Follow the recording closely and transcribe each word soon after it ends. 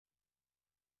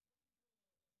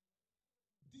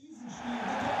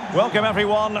Welcome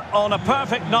everyone on a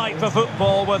perfect night for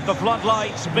football with the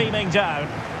floodlights beaming down.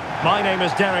 My name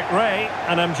is Derek Ray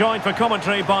and I'm joined for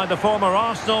commentary by the former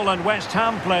Arsenal and West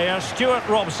Ham player Stuart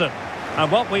Robson.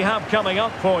 And what we have coming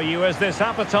up for you is this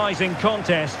appetising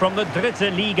contest from the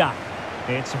Dritte Liga.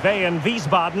 It's Wehen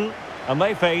Wiesbaden and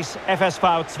they face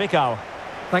FSV Zwickau.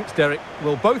 Thanks, Derek.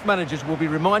 Well, both managers will be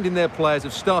reminding their players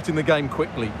of starting the game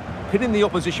quickly, pinning the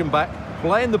opposition back,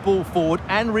 playing the ball forward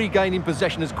and regaining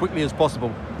possession as quickly as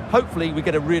possible. Hopefully we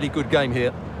get a really good game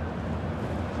here.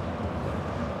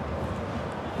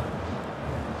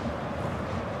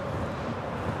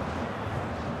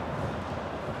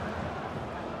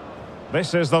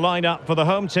 This is the lineup for the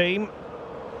home team.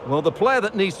 Well, the player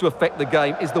that needs to affect the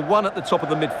game is the one at the top of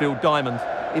the midfield diamond.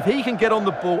 If he can get on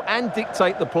the ball and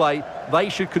dictate the play, they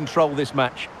should control this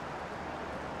match.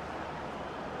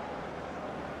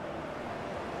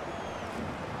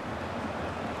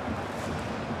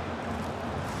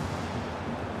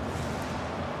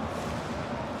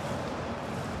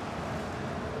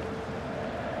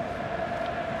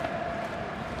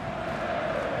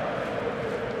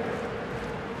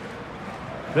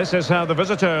 This is how the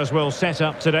visitors will set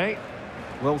up today.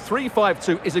 Well,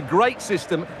 3-5-2 is a great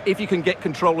system if you can get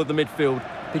control of the midfield,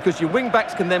 because your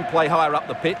wing-backs can then play higher up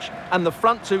the pitch and the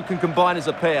front two can combine as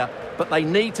a pair, but they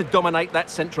need to dominate that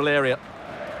central area.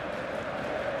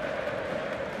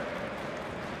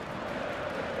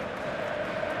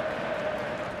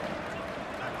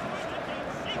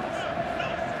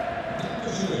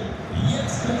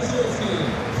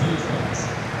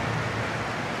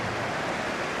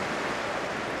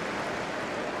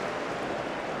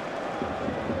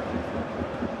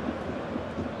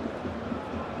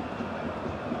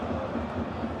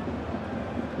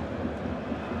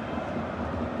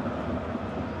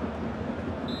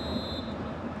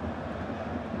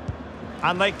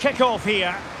 And they kick off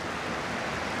here.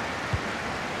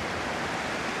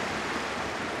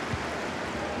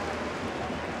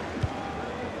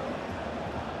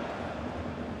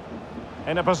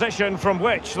 In a position from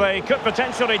which they could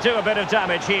potentially do a bit of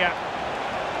damage here.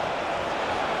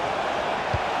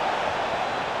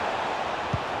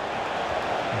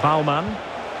 Baumann.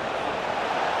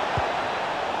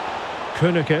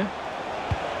 Kuhnke.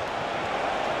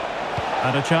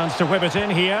 And a chance to whip it in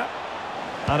here.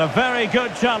 And a very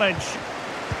good challenge.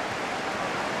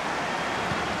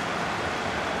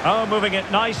 Oh, moving it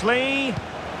nicely.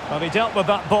 But he dealt with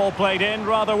that ball played in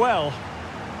rather well.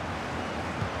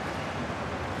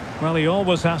 Well, he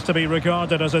always has to be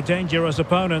regarded as a dangerous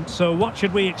opponent, so what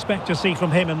should we expect to see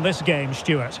from him in this game,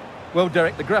 Stuart? Well,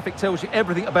 Derek, the graphic tells you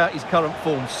everything about his current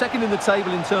form. Second in the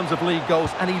table in terms of league goals,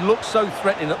 and he looks so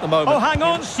threatening at the moment. Oh, hang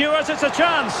on, Stuart, it's a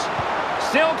chance.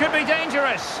 Still could be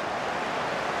dangerous.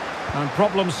 And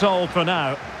problem solved for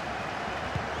now.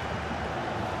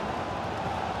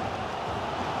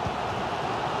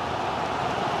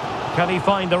 Can he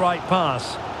find the right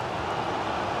pass?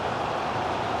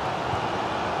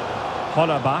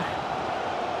 Hollerbach.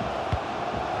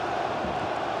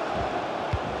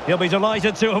 He'll be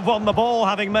delighted to have won the ball,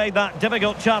 having made that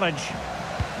difficult challenge.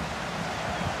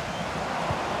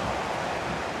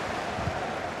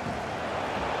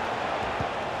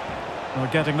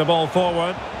 We're getting the ball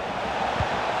forward.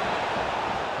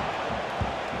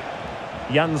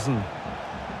 Jansen.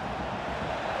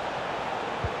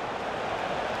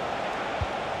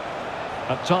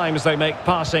 At times they make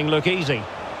passing look easy.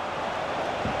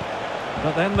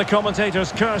 But then the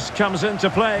commentator's curse comes into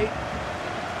play.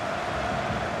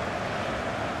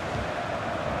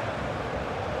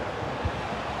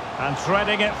 And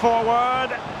threading it forward.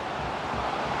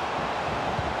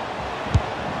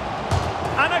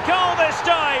 And a goal this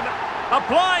time.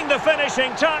 Applying the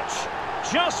finishing touch.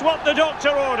 Just what the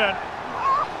doctor ordered.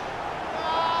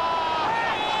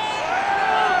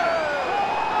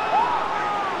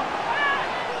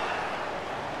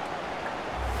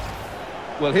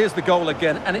 Well, here's the goal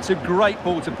again, and it's a great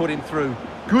ball to put him through.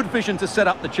 Good vision to set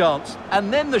up the chance,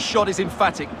 and then the shot is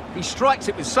emphatic. He strikes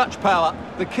it with such power,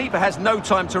 the keeper has no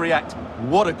time to react.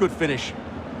 What a good finish.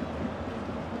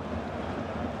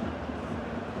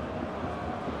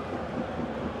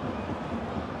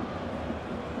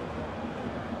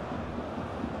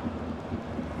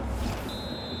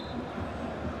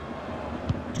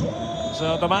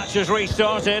 So the match has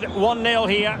restarted, 1-0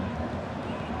 here.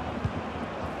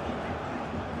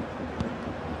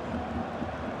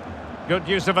 Good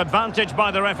use of advantage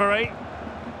by the referee.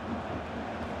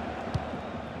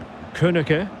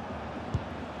 Kuhnke.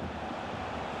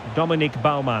 Dominic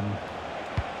Baumann.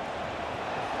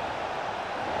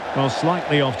 Well,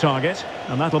 slightly off target,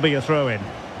 and that'll be a throw-in.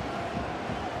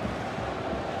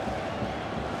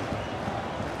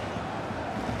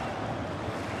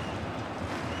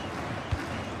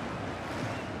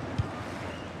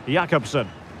 Jakobsen.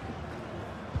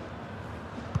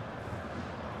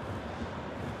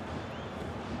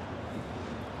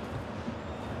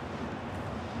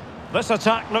 This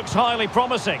attack looks highly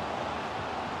promising.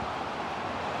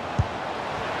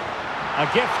 A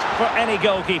gift for any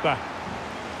goalkeeper.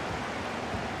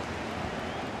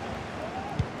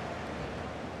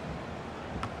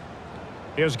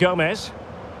 Here's Gomez.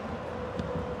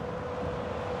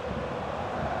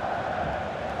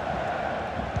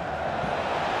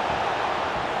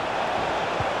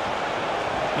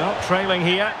 Not trailing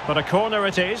here, but a corner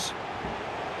it is.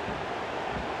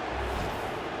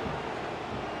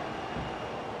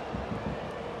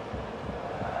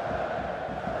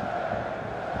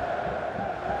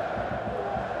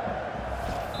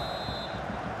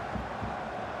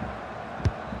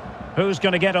 Who's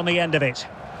going to get on the end of it?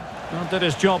 Well, did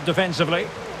his job defensively.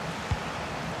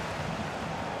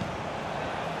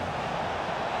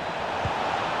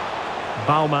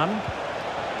 Baumann.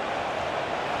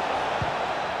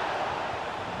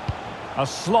 A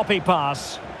sloppy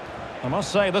pass. I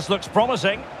must say, this looks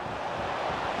promising.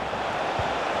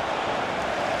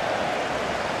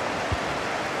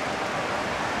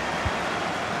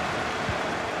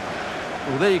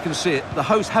 Well, there you can see it. The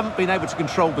hosts haven't been able to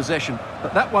control possession,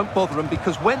 but that won't bother them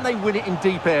because when they win it in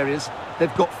deep areas,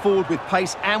 they've got forward with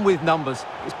pace and with numbers.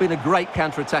 It's been a great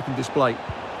counter-attacking display.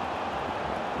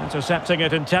 Intercepting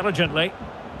it intelligently.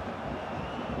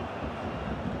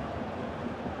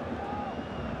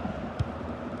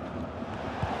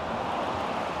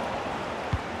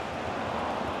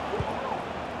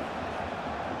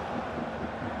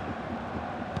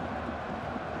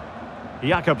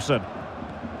 Jakobsen.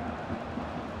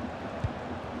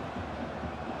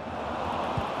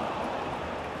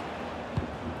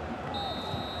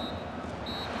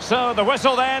 So the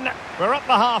whistle then, we're at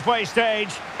the halfway stage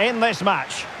in this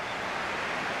match.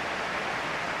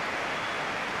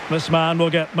 This man will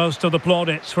get most of the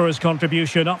plaudits for his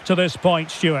contribution up to this point,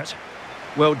 Stuart.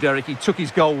 Well, Derek, he took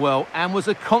his goal well and was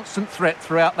a constant threat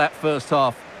throughout that first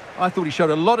half. I thought he showed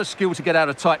a lot of skill to get out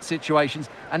of tight situations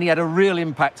and he had a real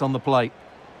impact on the play.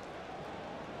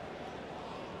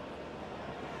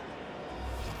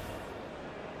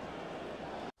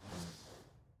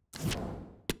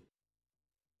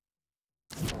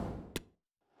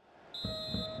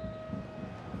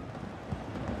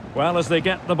 Well, as they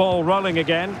get the ball rolling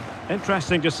again,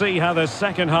 interesting to see how the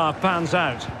second half pans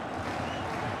out.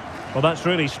 Well, that's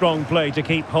really strong play to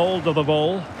keep hold of the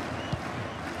ball.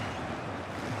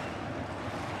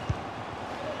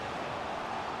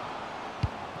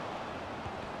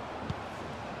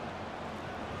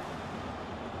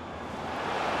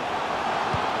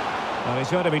 Well,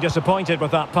 he's going to be disappointed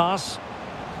with that pass.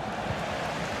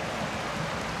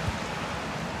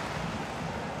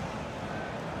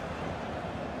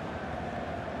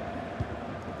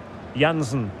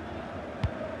 Janssen.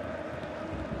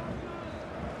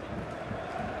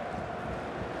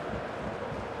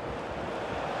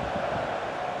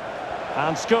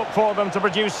 And scope for them to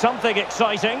produce something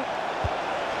exciting.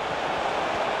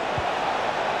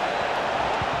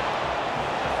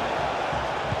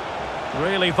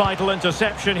 Really vital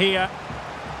interception here.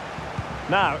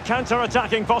 Now,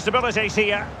 counter-attacking possibilities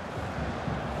here.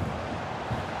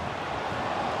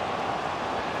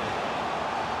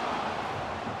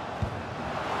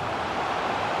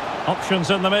 Options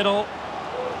in the middle.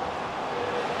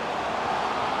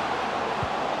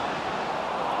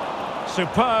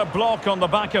 Superb block on the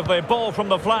back of the ball from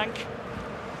the flank.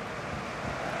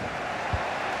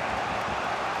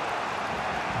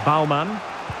 Baumann.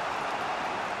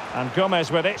 And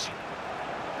Gomez with it.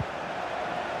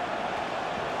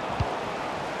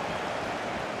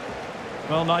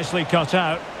 Well, nicely cut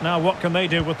out. Now what can they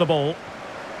do with the ball?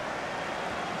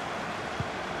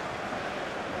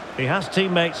 He has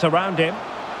teammates around him.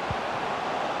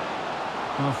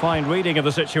 A fine reading of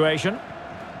the situation.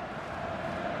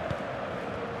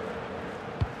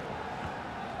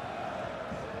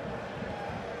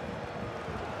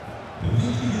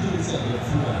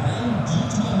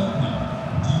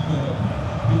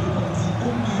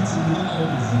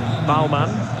 Baumann.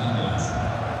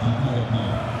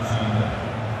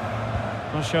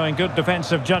 Well, showing good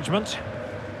defensive judgment.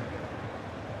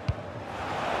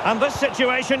 And this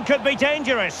situation could be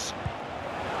dangerous.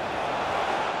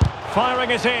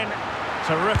 Firing it in.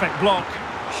 Terrific block.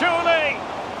 Surely!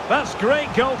 That's great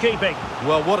goalkeeping.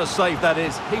 Well, what a save that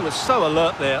is. He was so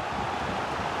alert there.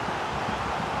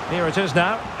 Here it is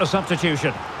now, a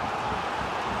substitution.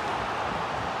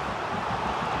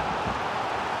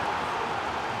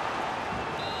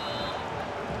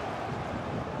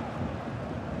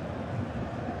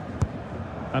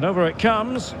 And over it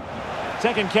comes.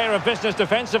 Taking care of business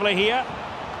defensively here.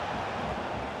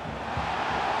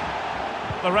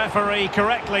 The referee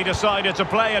correctly decided to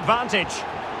play advantage.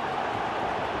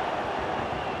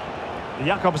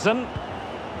 Jakobsen.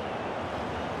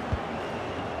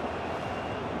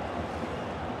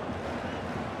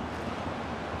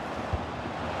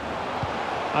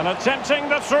 And attempting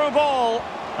the through ball.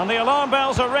 And the alarm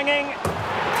bells are ringing. In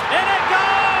it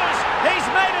goes! He's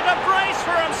made it a brace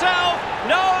for himself.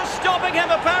 No stopping him,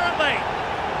 apparently.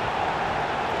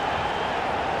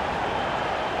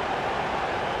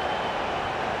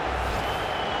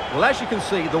 Well, as you can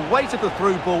see, the weight of the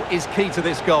through ball is key to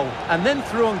this goal. And then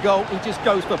through on goal, he just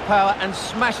goes for power and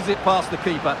smashes it past the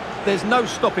keeper. There's no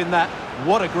stopping that.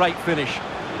 What a great finish.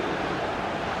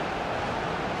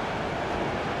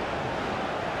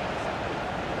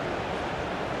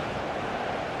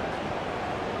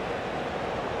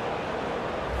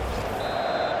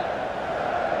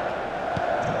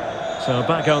 So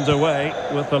back underway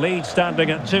with the lead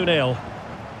standing at 2-0.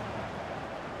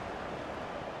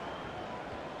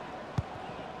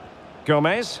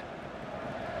 Gomez.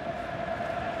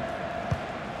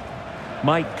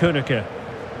 Mike Kunicke.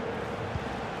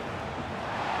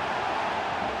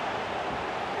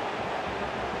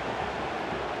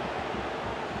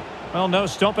 Well, no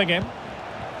stopping him.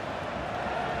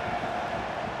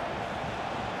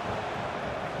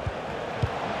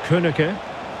 Kunicke.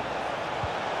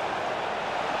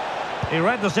 He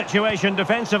read the situation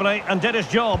defensively and did his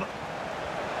job.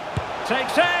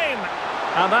 Takes aim!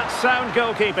 And that's sound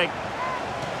goalkeeping.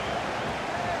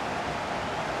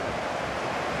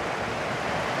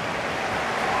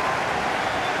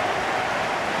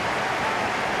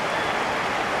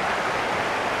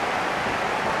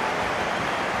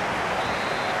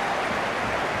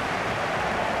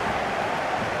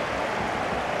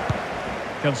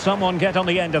 Can someone get on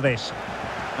the end of this?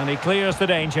 And he clears the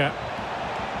danger.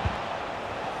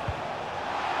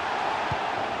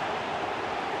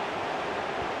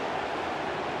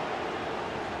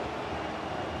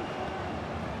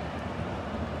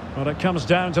 Well, it comes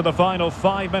down to the final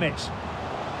 5 minutes.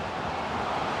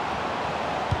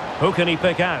 Who can he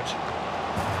pick out?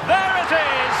 There it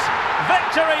is!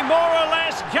 Victory more or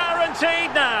less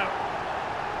guaranteed now.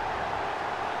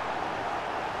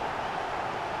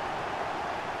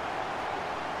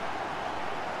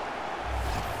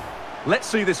 Let's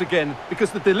see this again, because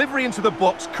the delivery into the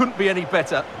box couldn't be any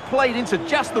better. Played into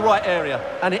just the right area,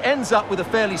 and it ends up with a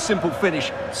fairly simple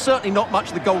finish. Certainly not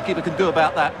much the goalkeeper can do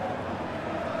about that.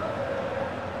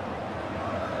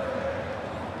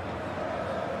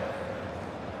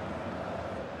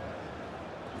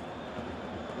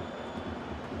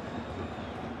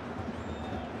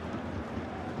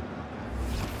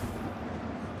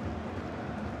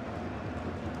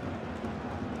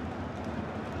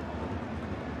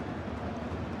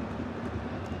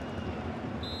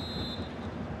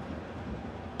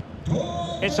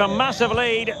 It's a massive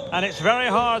lead, and it's very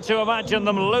hard to imagine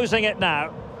them losing it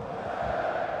now.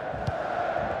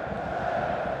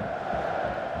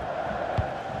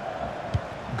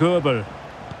 Goebel.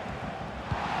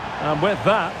 And with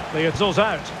that, the whistle's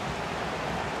out.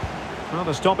 Well,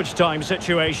 the stoppage time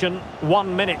situation,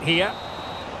 1 minute here.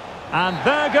 And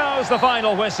there goes the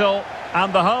final whistle,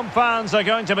 and the home fans are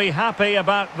going to be happy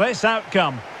about this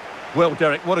outcome. Well,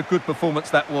 Derek, what a good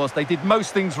performance that was. They did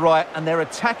most things right, and their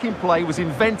attacking play was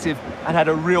inventive and had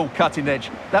a real cutting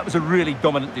edge. That was a really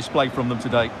dominant display from them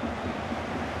today.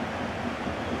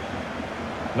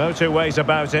 No two ways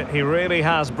about it. He really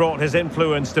has brought his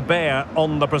influence to bear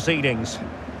on the proceedings.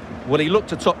 Well, he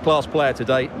looked a top-class player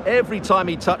today. Every time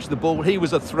he touched the ball, he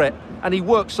was a threat, and he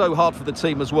worked so hard for the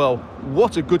team as well.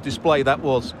 What a good display that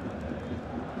was.